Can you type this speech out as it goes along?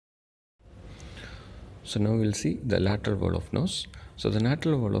So now we'll see the lateral wall of nose. So the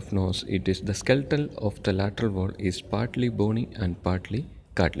lateral wall of nose, it is the skeletal of the lateral wall is partly bony and partly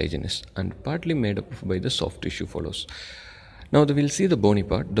cartilaginous and partly made up by the soft tissue follows. Now we'll see the bony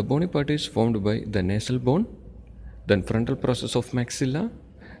part. The bony part is formed by the nasal bone, then frontal process of maxilla,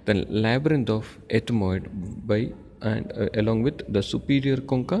 then labyrinth of ethmoid by and along with the superior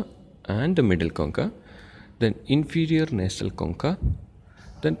concha and the middle concha, then inferior nasal concha,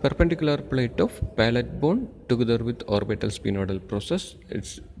 then perpendicular plate of palate bone together with orbital sphenoidal process,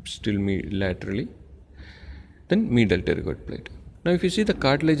 it's still laterally, then medial pterygoid plate. Now if you see the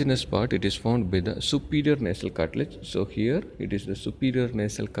cartilaginous part, it is formed by the superior nasal cartilage. So here it is the superior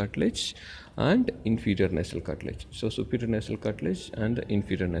nasal cartilage and inferior nasal cartilage. So superior nasal cartilage and the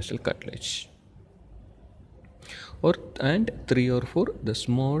inferior nasal cartilage. And 3 or 4 the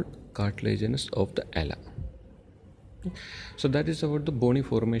small cartilaginous of the ala. So that is about the bony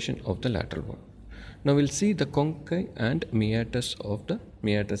formation of the lateral wall. Now we'll see the conchae and miatas of the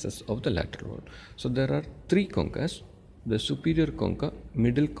lateral wall. So there are 3 conchas: the superior concha,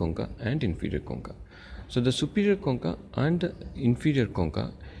 middle concha and inferior concha. So the superior concha and the inferior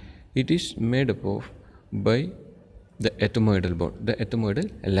concha, it is made up of by the ethmoidal bone, the ethmoidal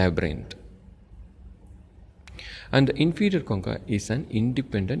labyrinth. And the inferior concha is an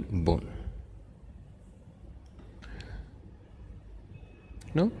independent bone.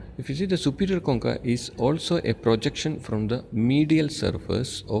 Now, if you see the superior concha is also a projection from the medial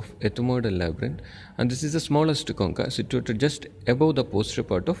surface of ethmoidal labyrinth, and this is the smallest concha situated just above the posterior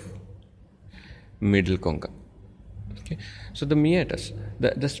part of middle concha. Okay. So the miatas,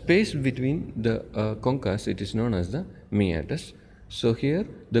 the space between the conchas, it is known as the miatas. So here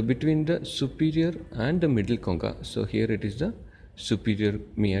between the superior and the middle concha, so here it is the superior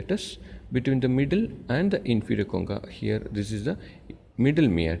miatas. Between the middle and the inferior concha, here this is the middle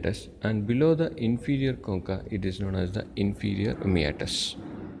miatas, and below the inferior concha it is known as the inferior miatas.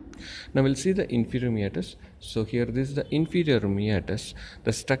 Now we'll see the inferior miatas. So here this is the inferior miatas.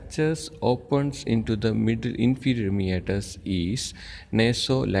 The structures opens into the middle inferior miatas is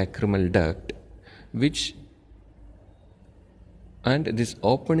nasolacrimal duct, which and this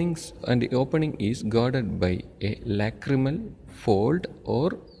openings and the opening is guarded by a lacrimal fold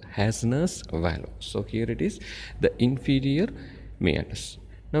or Hasner's valve. So here it is the inferior miatas.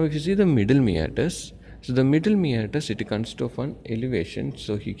 Now if you see the middle miatas, so the middle miatas, it consists of an elevation.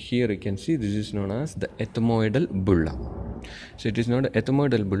 So here you can see this is known as the ethmoidal bulla. So it is not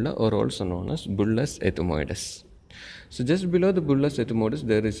ethmoidal bulla or also known as bullus ethmoides. So just below the bullus ethmoides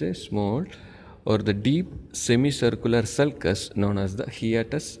there is a small or the deep semicircular sulcus known as the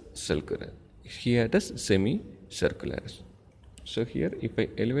hiatus semicircularis. So here if I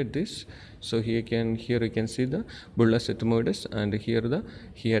elevate this, so here you can see the bullus ethmoides and here the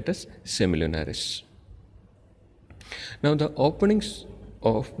hiatus semilunaris. Now the openings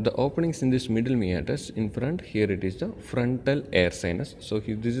in this middle miatus in front, here it is the frontal air sinus. So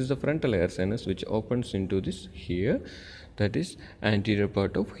this is the frontal air sinus which opens into this here, that is anterior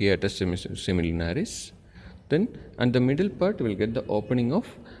part of hiatus semilunaris. Then and the middle part will get the opening of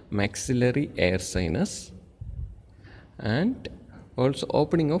maxillary air sinus and also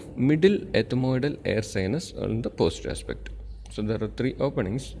opening of middle ethmoidal air sinus on the posterior aspect. So there are 3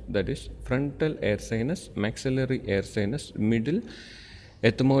 openings, that is frontal air sinus, maxillary air sinus, middle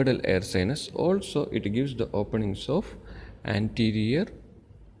ethmoidal air sinus. Also it gives the openings of anterior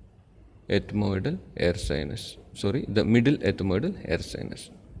ethmoidal air sinus, the middle ethmoidal air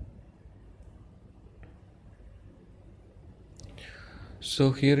sinus.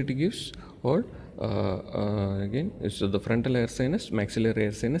 So here it gives all again, so the frontal air sinus, maxillary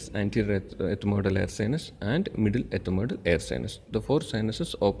air sinus, anterior ethmoidal air sinus and middle ethmoidal air sinus. The 4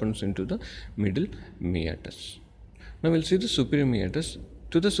 sinuses opens into the middle miatus. Now we'll see the superior miatus.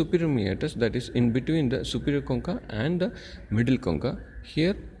 To the superior miatus, that is in between the superior concha and the middle concha,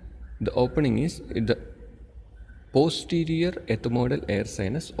 here the opening is the posterior ethmoidal air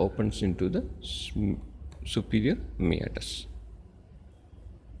sinus opens into the superior miatus.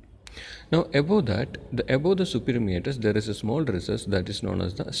 Now above the superior miatus there is a small recess that is known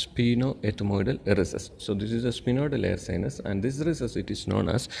as the sphenoethmoidal recess. So this is a sphenoidal air sinus, and this recess it is known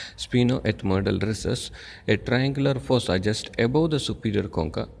as sphenoethmoidal recess, a triangular fossa just above the superior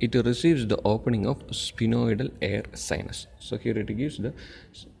concha. It receives the opening of sphenoidal air sinus. So here it gives the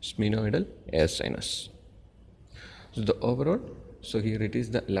sphenoidal air sinus. So the overall, so here it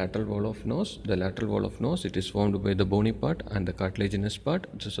is the lateral wall of nose. The lateral wall of nose, it is formed by the bony part and the cartilaginous part.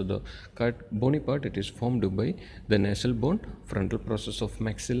 So the bony part, it is formed by the nasal bone, frontal process of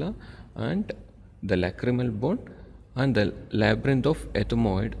maxilla and the lacrimal bone, and the labyrinth of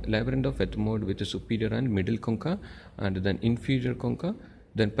ethmoid with the superior and middle concha, and then inferior concha,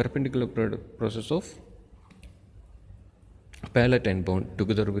 then perpendicular process of palatine bone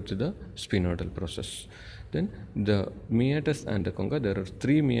together with the sphenoidal process. Then the meatus and the concha, there are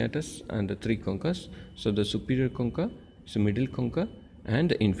 3 meatus and the 3 conchas. So the superior concha, so middle concha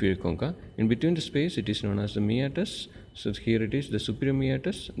and the inferior concha. In between the space it is known as the meatus. So here it is the superior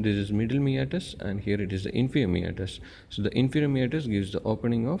meatus, this is middle meatus, and here it is the inferior meatus. So the inferior meatus gives the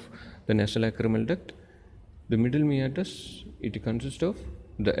opening of the nasolacrimal duct. The middle meatus, it consists of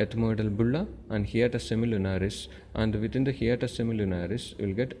the ethmoidal bulla and hiatus semilunaris, and within the hiatus semilunaris you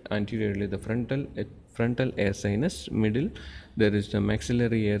will get anteriorly the frontal air sinus, middle there is the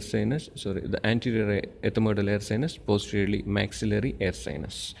maxillary air sinus, the anterior ethmoidal air sinus, posteriorly maxillary air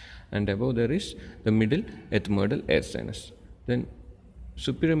sinus, and above there is the middle ethmoidal air sinus. Then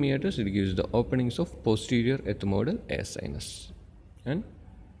superior meatus, it gives the openings of posterior ethmoidal air sinus, and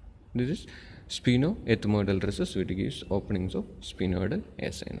this is sphenoethmoidal recess, which gives openings of sphenoidal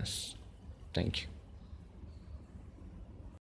air sinus. Thank you.